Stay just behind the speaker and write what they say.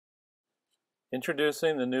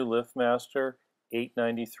Introducing the new Liftmaster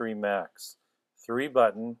 893 Max,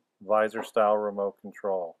 3-button, visor-style remote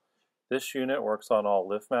control. This unit works on all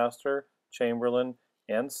Liftmaster, Chamberlain,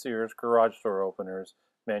 and Sears garage door openers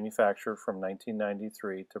manufactured from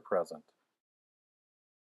 1993 to present.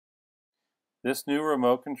 This new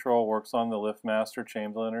remote control works on the Liftmaster,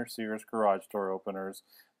 Chamberlain, or Sears garage door openers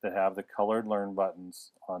that have the colored Learn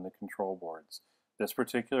buttons on the control boards. This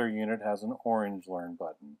particular unit has an orange Learn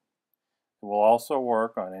button. It will also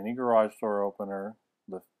work on any garage door opener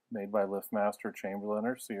made by Liftmaster, Chamberlain,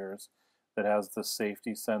 or Sears that has the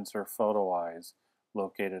safety sensor photo eyes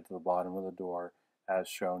located at the bottom of the door as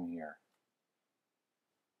shown here.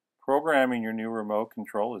 Programming your new remote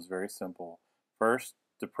control is very simple. First,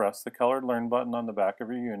 depress the colored Learn button on the back of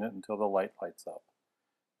your unit until the light lights up.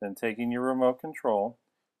 Then taking your remote control,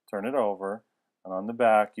 turn it over, and on the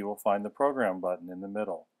back you will find the program button in the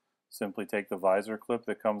middle. Simply take the visor clip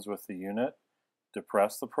that comes with the unit,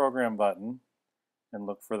 depress the program button, and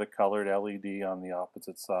look for the colored LED on the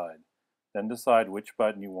opposite side. Then decide which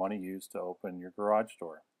button you want to use to open your garage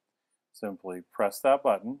door. Simply press that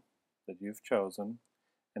button that you've chosen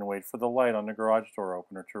and wait for the light on the garage door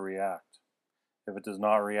opener to react. If it does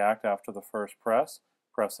not react after the first press,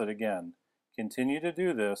 press it again. Continue to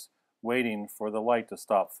do this, waiting for the light to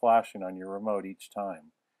stop flashing on your remote each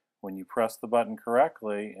time. When you press the button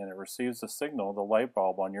correctly and it receives a signal, the light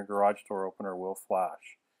bulb on your garage door opener will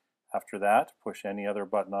flash. After that, push any other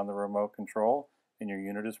button on the remote control and your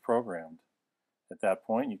unit is programmed. At that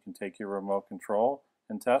point, you can take your remote control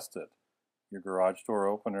and test it. Your garage door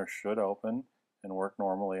opener should open and work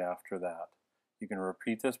normally after that. You can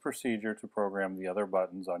repeat this procedure to program the other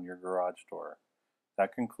buttons on your garage door.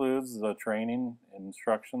 That concludes the training and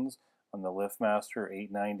instructions on the Liftmaster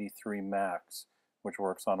 893 Max, which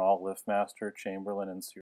works on all Liftmaster, Chamberlain, and Sears